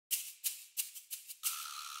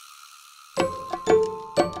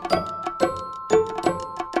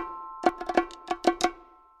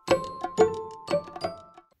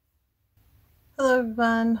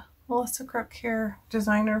everyone, Melissa Crook here,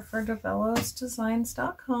 designer for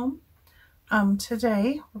DeVellosDesigns.com.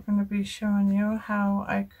 Today we're going to be showing you how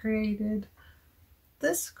I created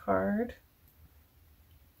this card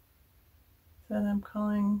that I'm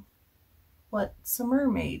calling What's a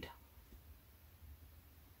Mermaid.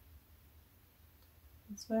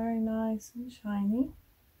 It's very nice and shiny.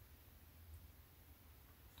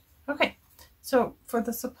 Okay, so for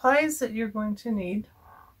the supplies that you're going to need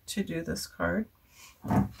to do this card,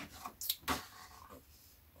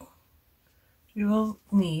 you will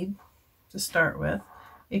need to start with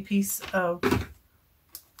a piece of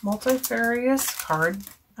Multifarious card,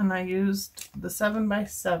 and I used the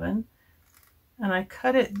 7x7 and I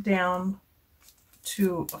cut it down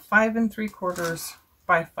to 5 3/4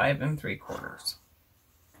 by 5 3/4.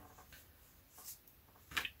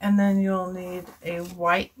 And then you'll need a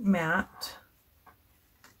white mat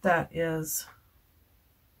that is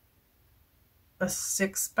a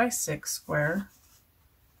 6x6 square.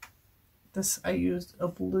 This, I used a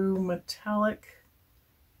blue metallic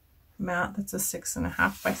mat that's a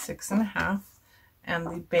 6.5 by 6.5, and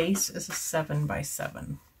the base is a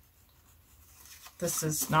 7x7. This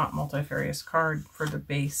is not Multifarious card for the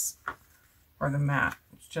base or the mat.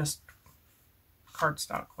 It's just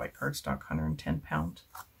cardstock, white cardstock, 110 pound.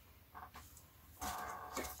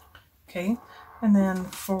 Okay, and then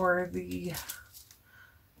for the,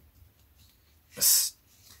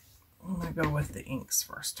 I'm going to go with the inks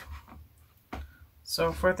first.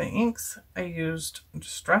 So for the inks, I used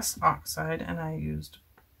Distress Oxide and I used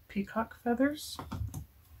Peacock Feathers,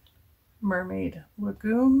 Mermaid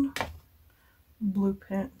Lagoon,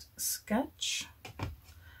 Blueprint Sketch.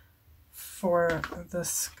 For the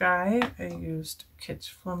sky, I used Kitsch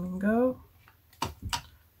Flamingo,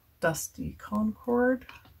 Dusty Concord,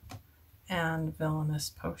 and Villainous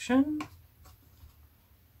Potion.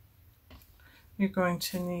 You're going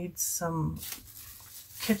to need some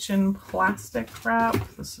kitchen plastic wrap.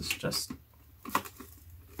 This is just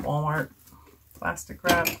Walmart plastic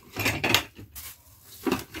wrap.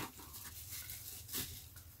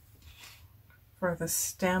 For the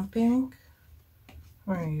stamping,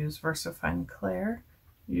 we're going to use VersaFine Clair,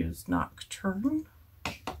 use Nocturne,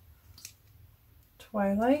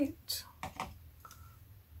 Twilight,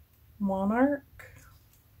 Monarch,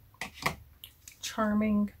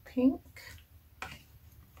 Charming Pink,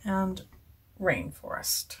 and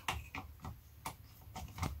Rainforest.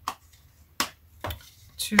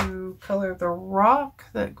 To color the rock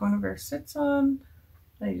that Guinevere sits on,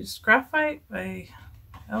 I used Graphite by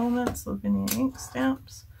Elements, Lavinia ink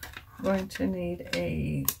stamps. I'm going to need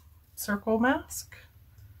a circle mask.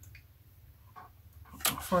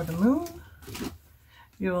 For the moon,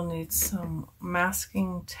 you will need some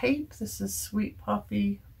masking tape. This is Sweet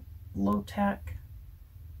Poppy low tack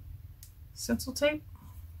stencil tape.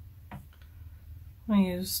 I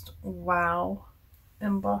used Wow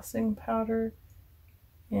embossing powder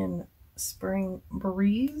in Spring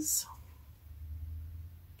Breeze.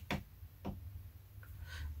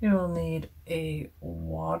 You will need a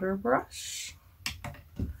water brush.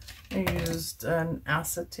 I used an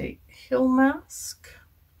acetate hill mask.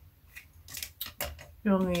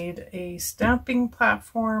 You'll need a stamping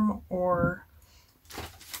platform or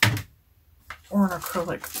an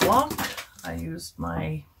acrylic block. I used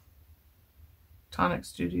my Tonic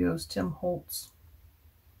Studios Tim Holtz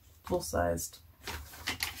full-sized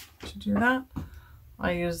to do that.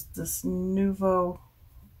 I used this Nuvo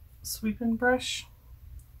sweeping brush.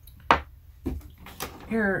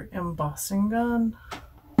 Your embossing gun.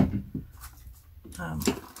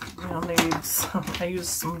 You'll need some, I used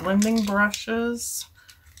some blending brushes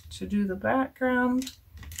to do the background.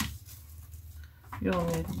 You'll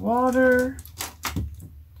need water.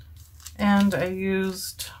 And I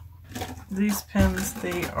used these pins.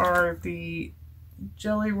 They are the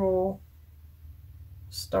Jelly Roll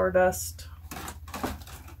Stardust.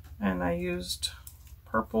 And I used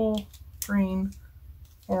purple, green,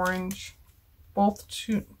 orange, both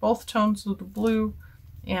tones of the blue,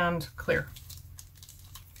 and clear.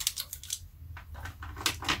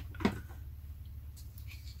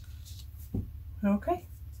 Okay,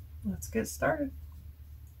 let's get started.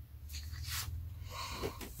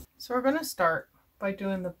 So we're going to start by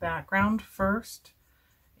doing the background first,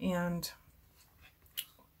 and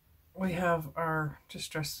we have our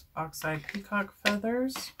Distress Oxide Peacock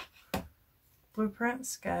Feathers, Blueprint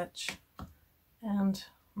Sketch, and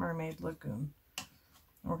Mermaid Lagoon.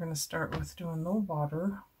 We're going to start with doing the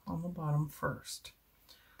water on the bottom first.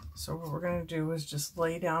 So what we're going to do is just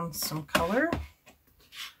lay down some color,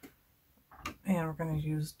 and we're going to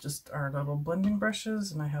use just our little blending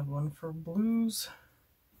brushes, and I have one for blues,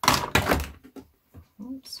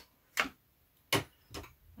 oops.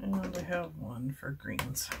 And I have one for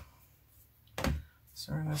greens.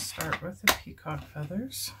 So we're going to start with the peacock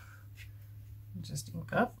feathers. Just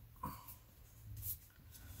ink up.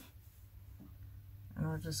 And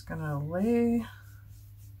we're just going to lay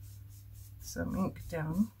some ink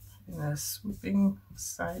down in a swooping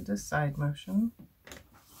side to side motion.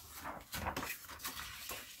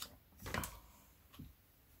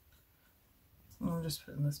 And I'm just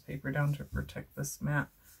putting this paper down to protect this mat.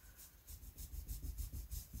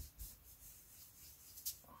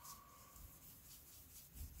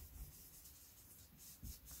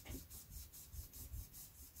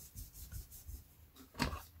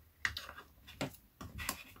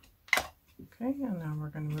 Okay, and now we're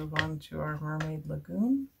going to move on to our Mermaid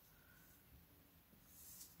Lagoon.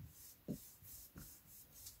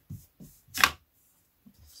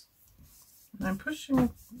 And I'm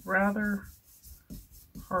pushing rather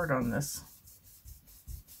hard on this.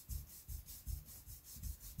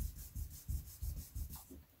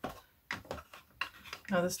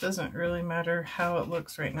 Now this doesn't really matter how it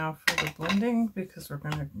looks right now for the blending because we're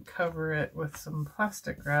going to cover it with some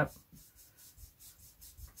plastic wrap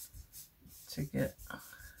to get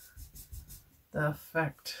the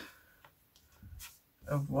effect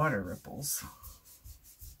of water ripples.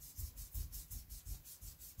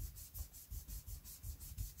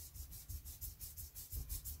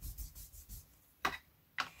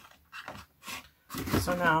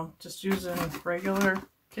 So now just using regular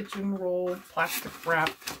kitchen roll plastic wrap,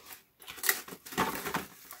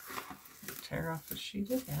 tear off a sheet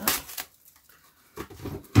of that.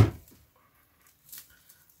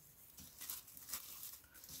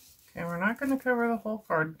 Okay, we're not going to cover the whole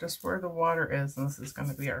card, just where the water is, and this is going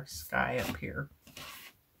to be our sky up here.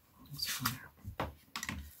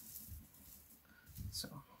 So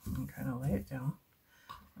I'm going to lay it down.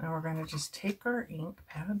 Now we're going to just take our ink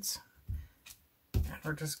pads and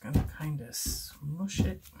we're just going to kind of smush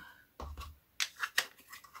it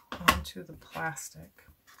onto the plastic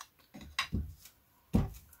in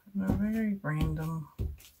a very random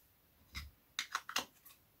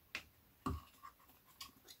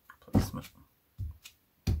placement.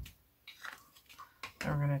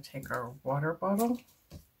 Now we're going to take our water bottle,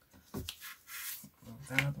 move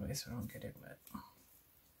that out of the way so I don't get it wet.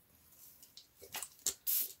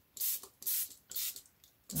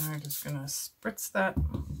 And we're just going to spritz that,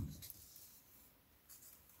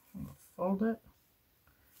 fold it,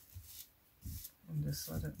 and just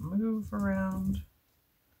let it move around.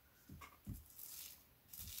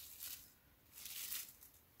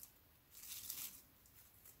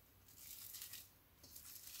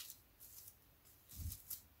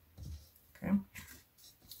 Okay,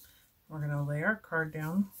 we're going to lay our card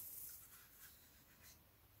down.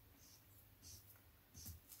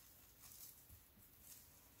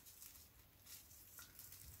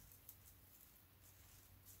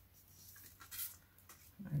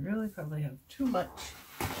 I really probably have too much.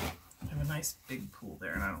 I have a nice big pool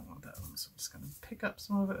there and I don't want that one, so I'm just going to pick up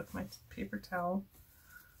some of it with my paper towel.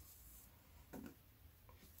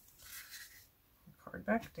 Card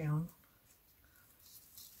back down.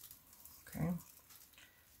 Okay.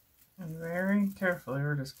 And very carefully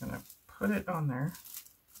we're just going to put it on there.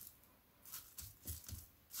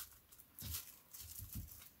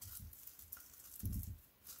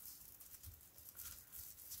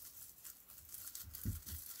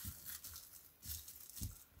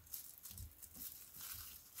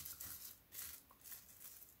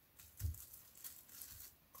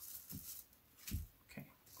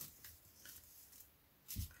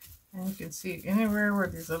 And you can see anywhere where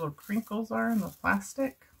these little crinkles are in the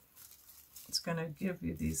plastic, it's going to give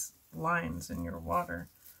you these lines in your water.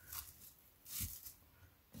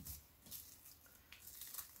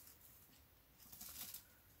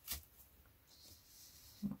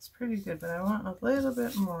 That's pretty good, but I want a little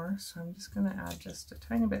bit more, so I'm just going to add just a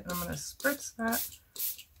tiny bit. I'm going to spritz that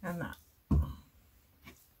and that.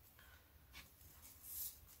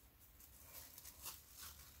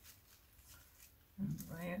 And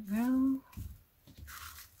lay it down.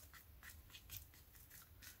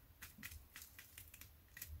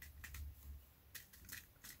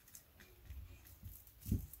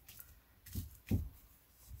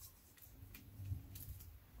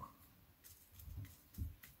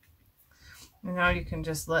 And now you can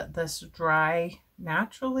just let this dry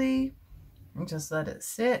naturally and just let it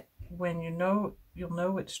sit. When you'll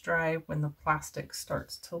know it's dry when the plastic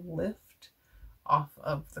starts to lift off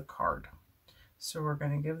of the card. So we're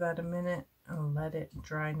going to give that a minute and let it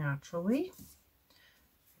dry naturally.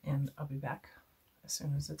 And I'll be back as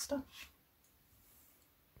soon as it's done.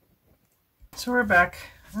 So we're back,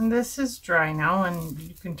 and this is dry now, and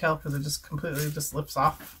you can tell because it just completely just lifts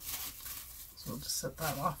off. So we'll just set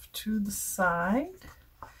that off to the side,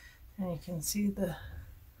 and you can see the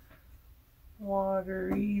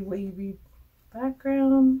watery, wavy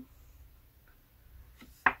background.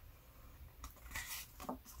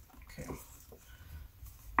 Okay.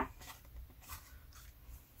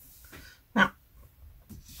 Now,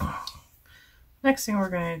 next thing we're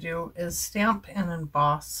going to do is stamp and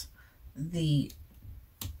emboss the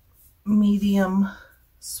medium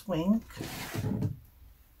swing.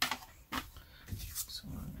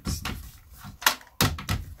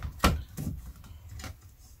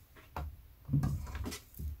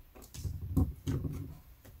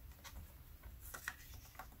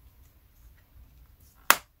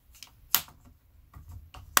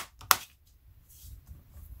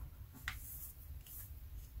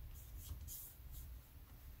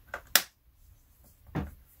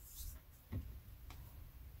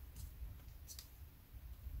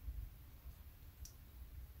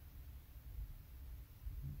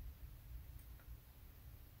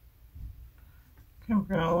 So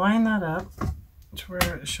we're going to line that up to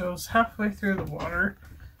where it shows halfway through the water.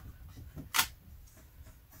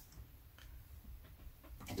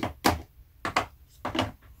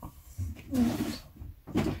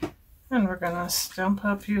 And we're going to stamp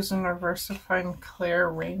up using our VersaFine Clair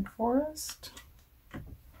Rainforest.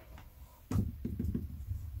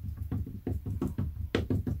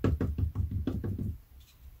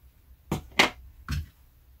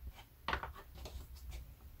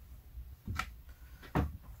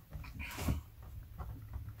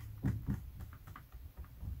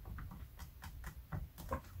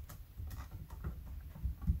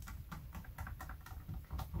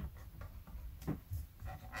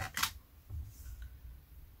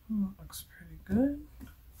 Looks pretty good.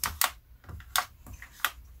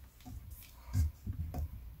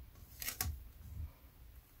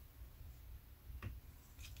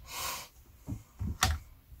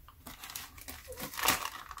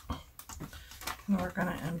 And we're going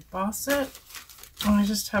to emboss it. And I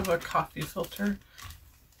just have a coffee filter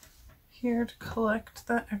here to collect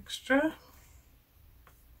the extra.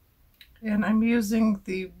 And I'm using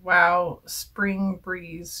the Wow Spring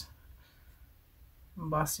Breeze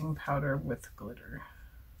embossing powder with glitter.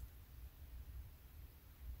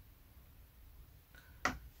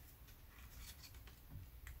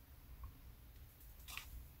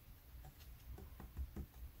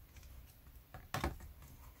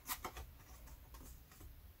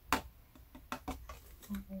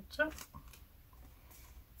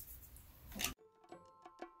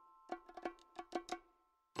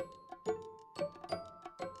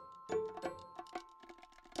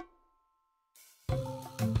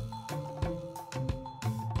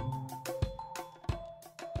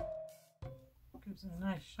 Gives a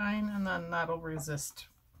nice shine, and then that'll resist.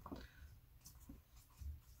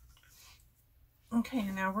 Okay,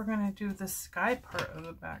 now we're going to do the sky part of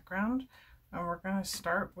the background, and we're going to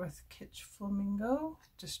start with Kitsch Flamingo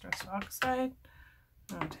Distress Oxide.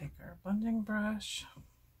 I'm going to take our blending brush,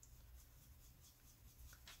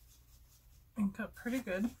 ink up pretty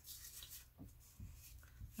good,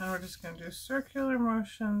 and we're just going to do circular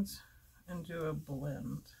motions and do a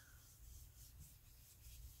blend.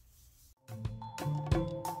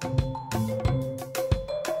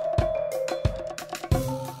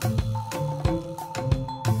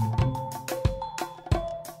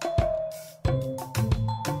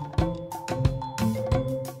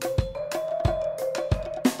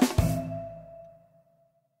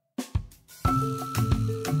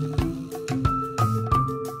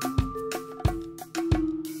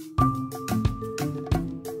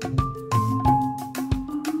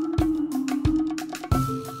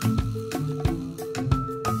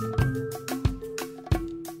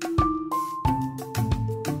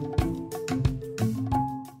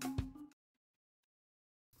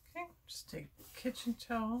 Just take a kitchen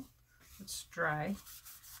towel, it's dry,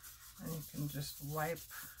 and you can just wipe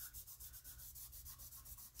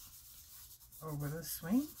over the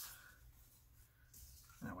swing.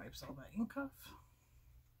 And that wipes all that ink off.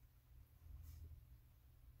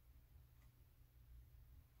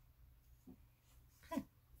 Okay.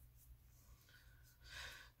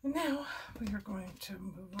 And now we are going to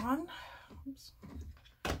move on. Oops.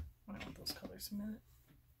 I want those colors a minute.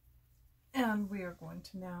 And we are going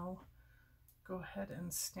to now go ahead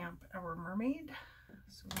and stamp our mermaid.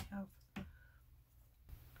 So we have,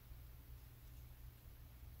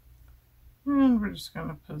 and we're just going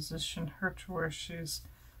to position her to where she's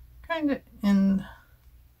kind of in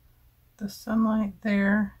the sunlight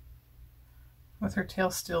there with her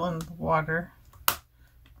tail still in the water.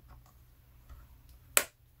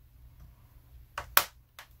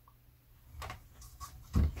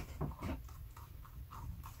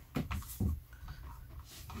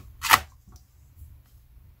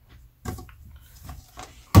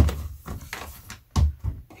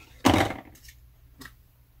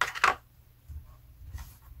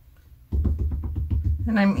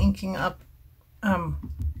 And I'm inking up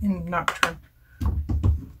in Nocturne.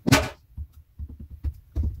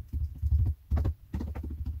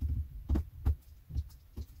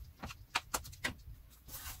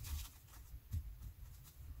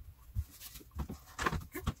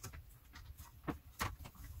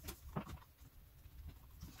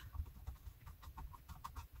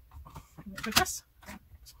 Look at this.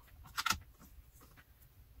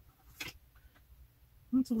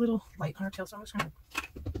 It's a little light on her tail, so I'm just going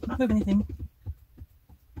to not move anything.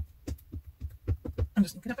 I'm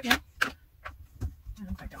just ink it up again.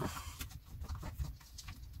 And back down.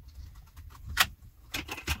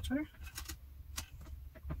 Much better.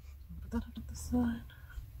 Put that up to the side.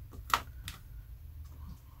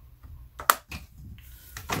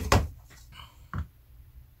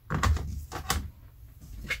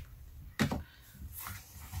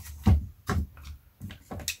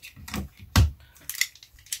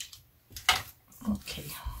 Okay.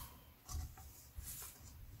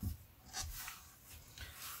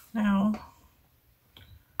 Now,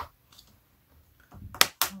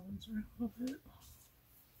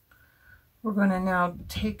 we're going to now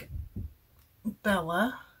take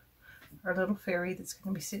Bella, our little fairy that's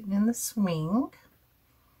going to be sitting in the swing,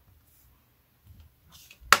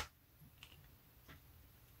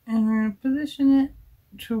 and we're going to position it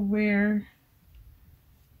to where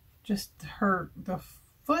just the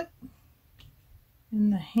foot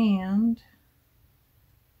and the hand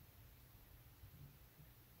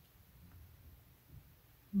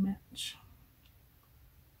match.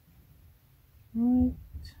 Right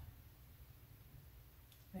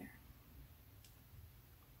there.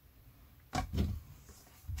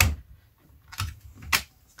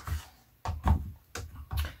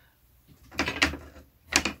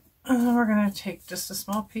 And then we're going to take just a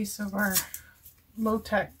small piece of our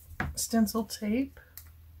low-tack stencil tape,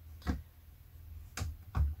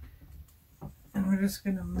 and we're just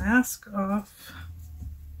going to mask off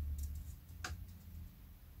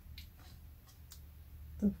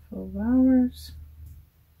the flowers.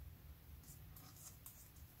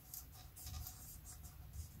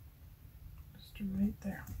 Just right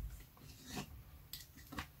there.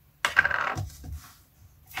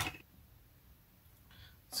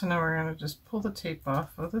 So now we're going to just pull the tape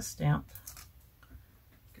off of the stamp.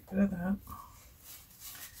 Get rid of that.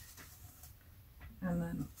 And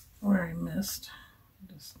then where I missed,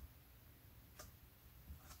 just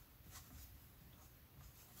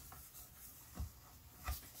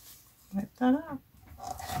wipe that out.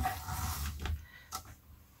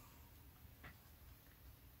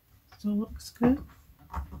 Still looks good.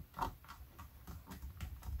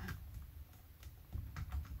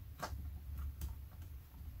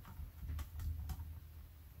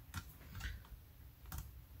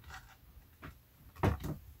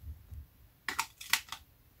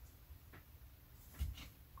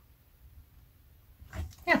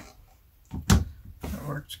 Yeah, that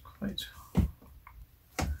worked quite well.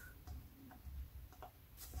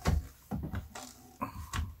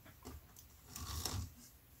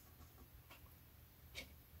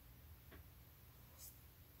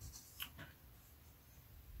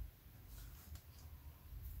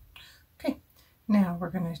 Okay, now we're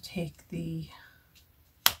going to take the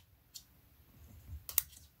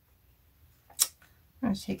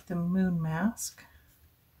moon mask,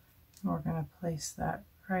 and we're going to place that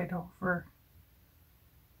right over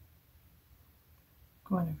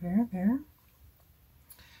Guinevere there.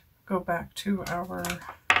 Go back to our,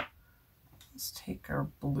 let's take our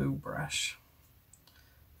blue brush,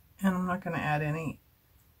 and I'm not going to add any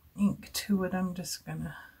ink to it. I'm just going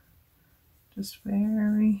to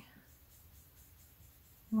very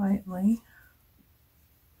lightly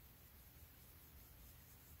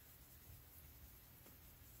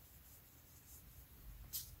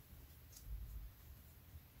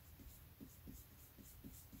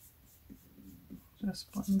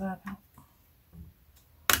just blend that out.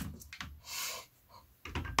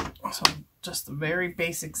 So just a very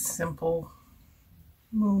basic, simple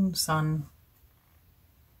moon sun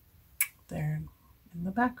there in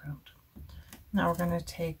the background. Now we're going to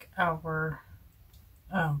take our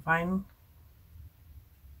vine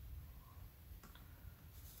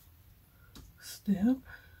step,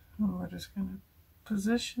 and we're just going to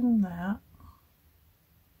position that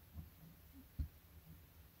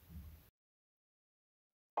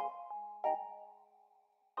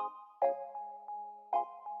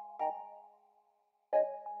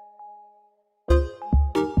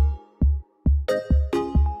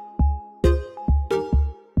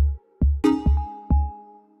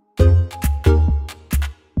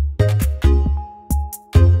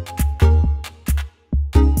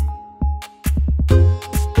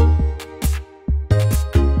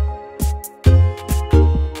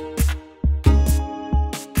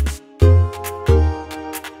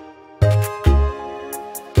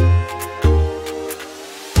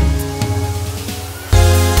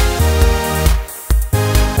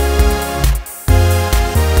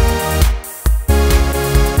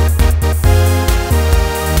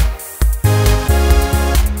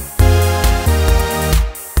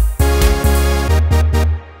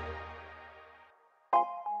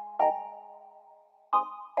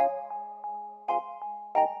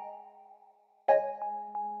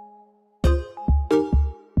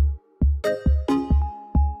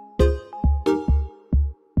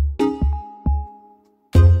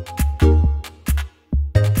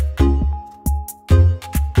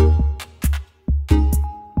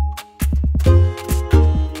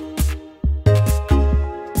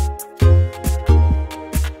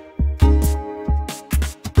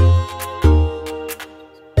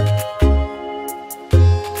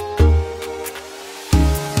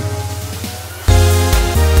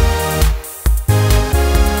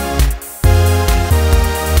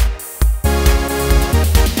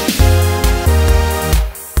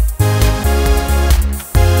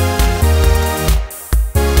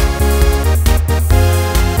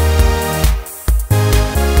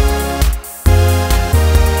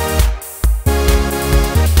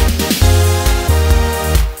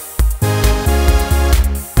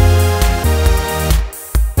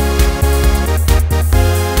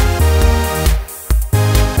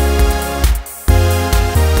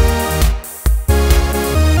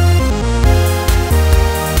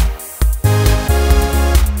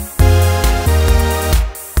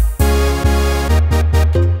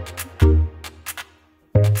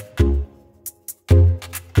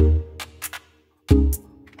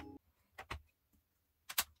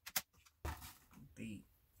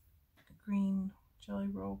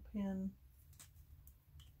jelly roll pin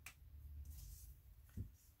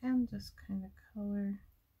and just kind of color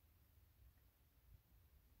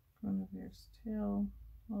Guinevere's tail,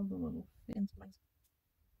 all the little fins.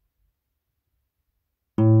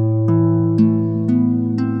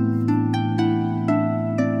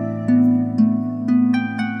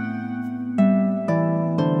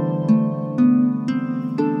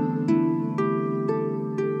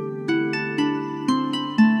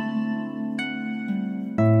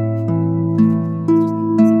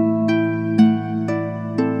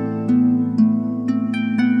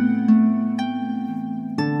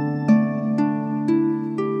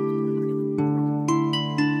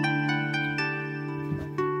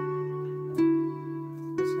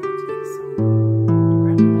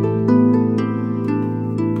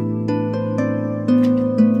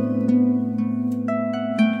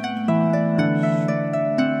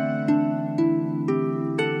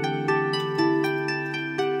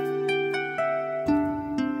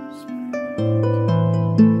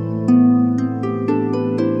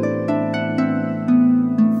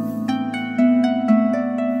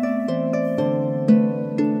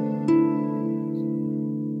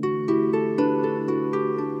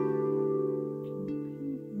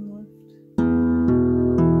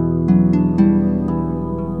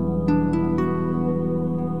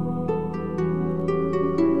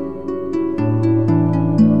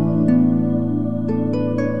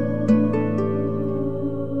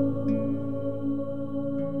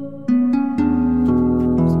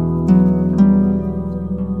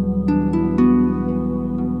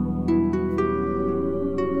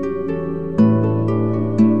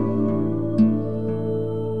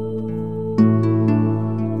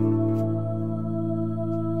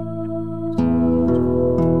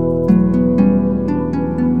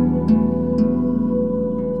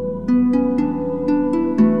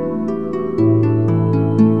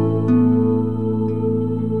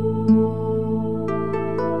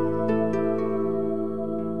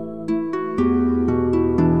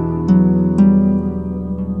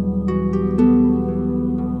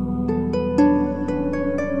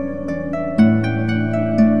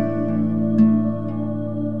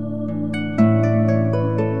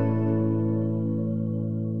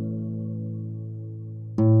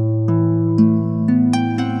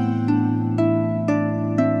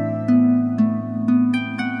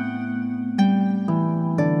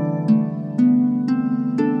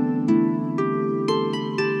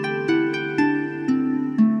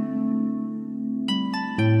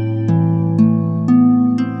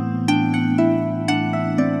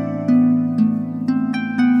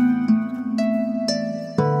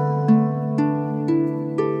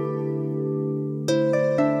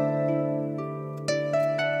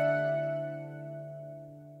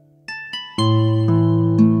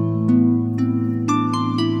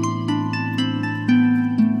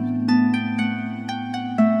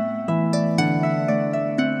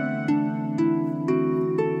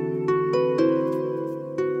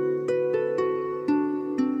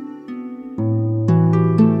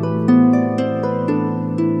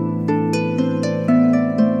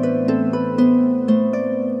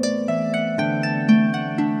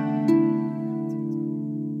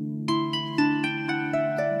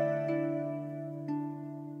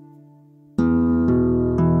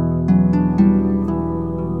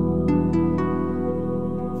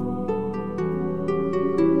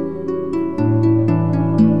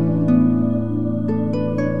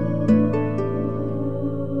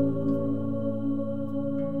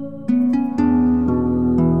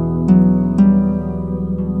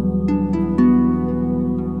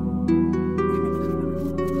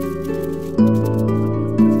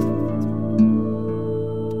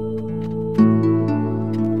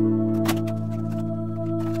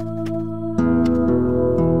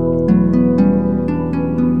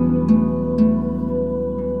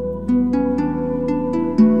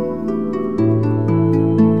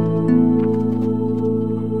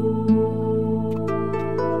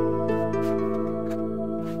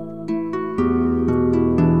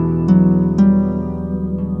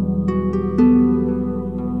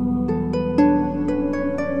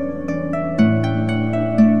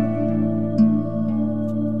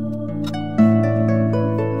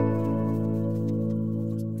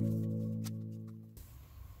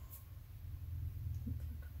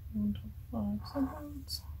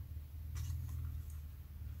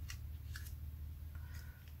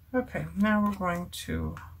 Okay, now we're going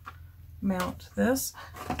to mount this.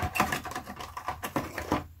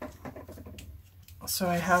 So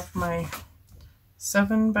I have my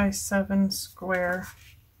 7x7 square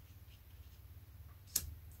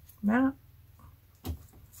mat,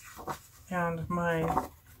 and my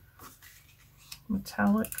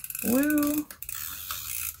metallic blue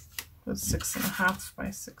with 6.5 by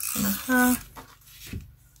 6.5.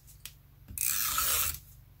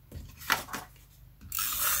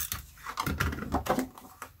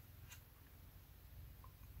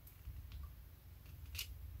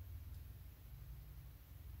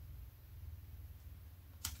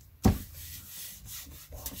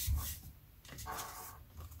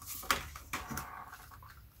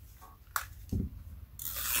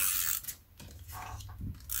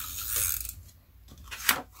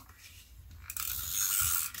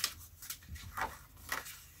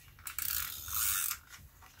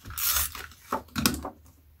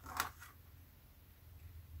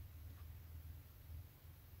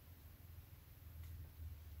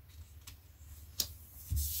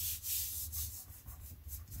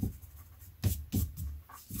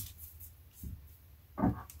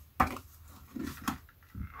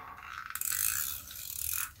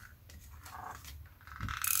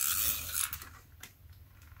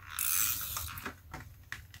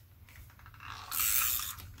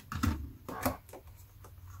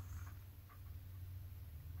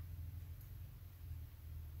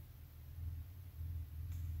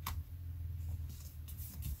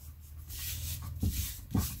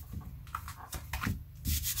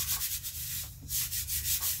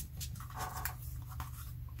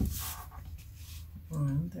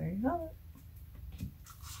 And there you go.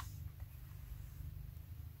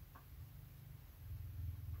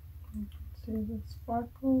 See the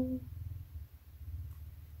sparkle.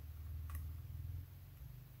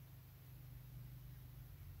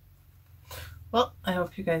 Well, I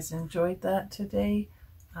hope you guys enjoyed that today.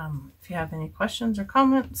 If you have any questions or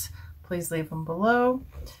comments, please leave them below.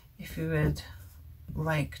 If you would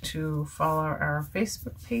like to follow our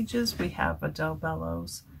Facebook pages, we have Adele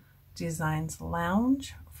Bello's Designs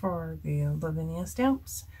Lounge for the Lavinia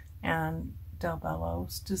stamps, and Del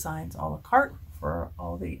Bello's Designs a la carte for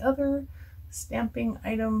all the other stamping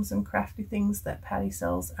items and crafty things that Patty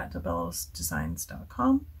sells at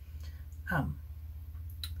debellosdesigns.com.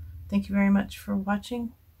 Thank you very much for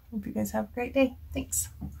watching. Hope you guys have a great day. Thanks.